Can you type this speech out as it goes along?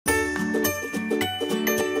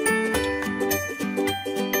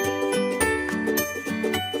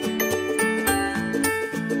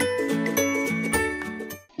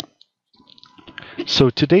So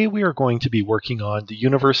today we are going to be working on the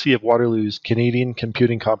University of Waterloo's Canadian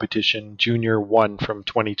Computing Competition Junior 1 from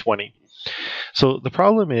 2020. So the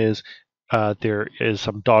problem is there is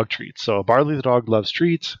some dog treats. So Barley the dog loves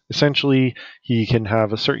treats. Essentially, he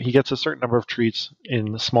gets a certain number of treats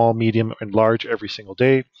in small, medium, and large every single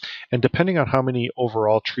day. And depending on how many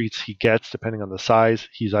overall treats he gets, depending on the size,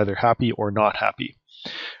 he's either happy or not happy.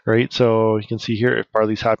 Right, so you can see here if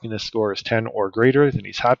Barley's happiness score is 10 or greater, then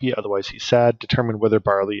he's happy, otherwise he's sad. Determine whether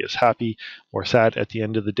Barley is happy or sad at the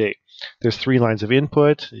end of the day. There's 3 lines of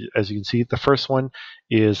input. As you can see, the first one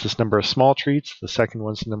is this number of small treats, the second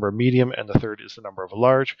one's the number of medium, and the third is the number of a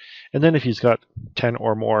large. And then if he's got 10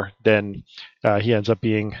 or more, then he ends up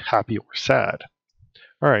being happy or sad.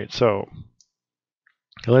 All right, so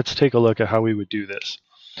let's take a look at how we would do this.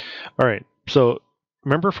 All right, so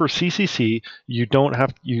remember, for CCC,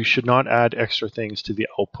 you should not add extra things to the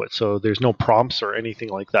output. So there's no prompts or anything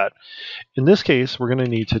like that. In this case, we're going to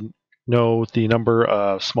need to know the number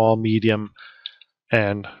of small, medium,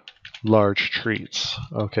 and large treats.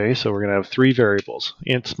 Okay, so we're going to have 3 variables: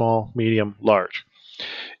 int, small, medium, large.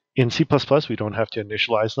 In C++, we don't have to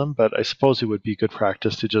initialize them, but I suppose it would be good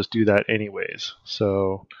practice to just do that anyways.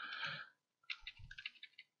 So,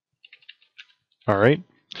 all right.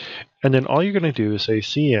 And then all you're going to do is say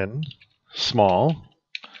cin small,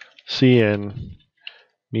 cin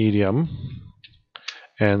medium,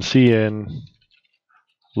 and cin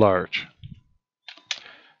large.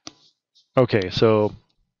 Okay, so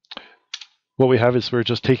what we have is we're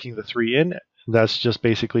just taking the 3 in. That's just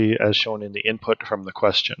basically as shown in the input from the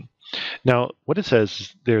question. Now, what it says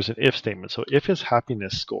is there's an if statement. So if his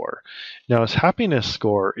happiness score. Now, his happiness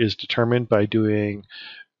score is determined by doing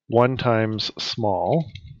 1 times small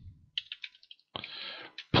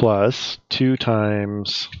plus 2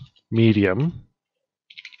 times medium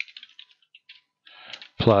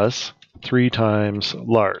plus 3 times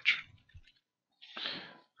large.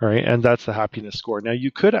 All right, and that's the happiness score. Now,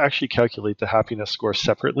 you could actually calculate the happiness score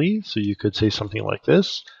separately. So you could say something like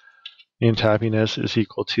this: int happiness is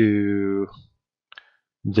equal to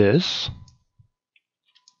this.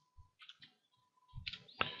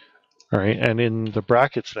 All right, and in the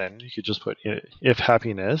brackets then, you could just put if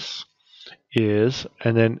happiness is,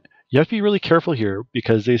 and then you have to be really careful here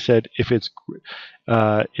because they said if it's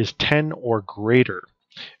is 10 or greater,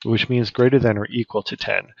 which means greater than or equal to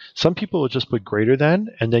 10. Some people will just put greater than,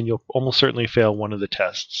 and then you'll almost certainly fail one of the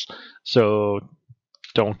tests. So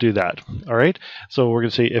don't do that. All right, so we're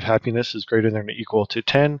going to say if happiness is greater than or equal to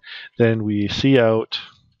 10, then we see out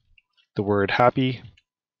the word happy,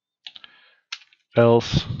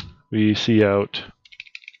 else we see out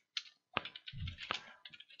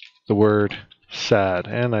the word sad.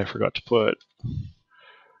 And I forgot to put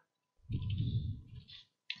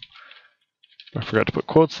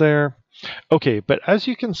quotes there. Okay, but as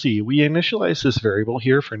you can see, we initialize this variable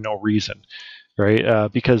here for no reason, right?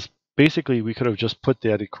 Because basically we could have just put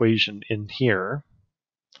that equation in here,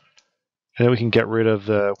 and then we can get rid of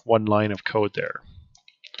the 1 line of code there.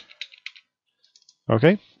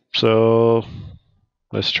 Okay, so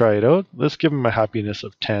let's try it out. Let's give him a happiness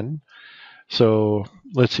of 10. So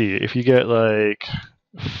let's see, if you get like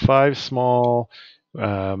 5 small,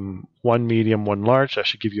 1 medium, 1 large, that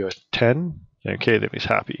should give you a 10. Okay, then he's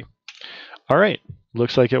happy. All right,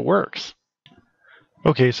 looks like it works.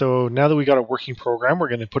 Okay, so now that we got a working program, we're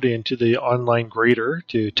going to put it into the online grader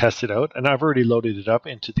to test it out. And I've already loaded it up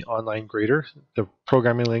into the online grader. The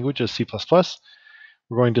programming language is C++.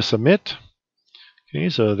 We're going to submit. Okay,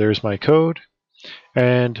 so there's my code.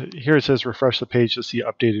 And here it says refresh the page to see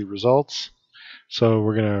updated results. So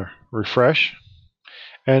we're going to refresh.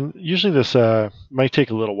 And usually this might take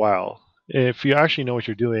a little while. If you actually know what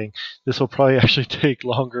you're doing, this will probably actually take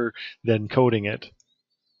longer than coding it.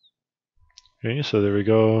 Okay, so there we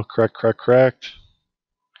go. Correct, correct, correct.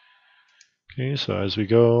 Okay, so as we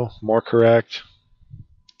go, more correct.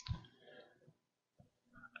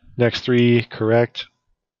 Next 3, correct.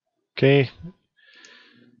 Okay.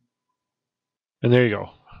 And there you go.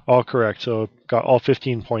 All correct. So got all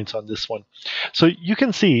 15 points on this one. So you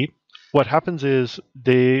can see what happens is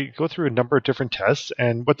they go through a number of different tests,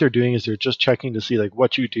 and what they're doing is they're just checking to see like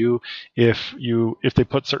what you do if they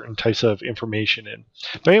put certain types of information in.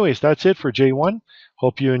 But anyways, that's it for J1.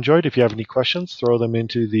 Hope you enjoyed. If you have any questions, throw them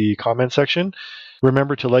into the comment section.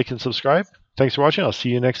 Remember to like and subscribe. Thanks for watching. I'll see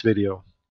you next video.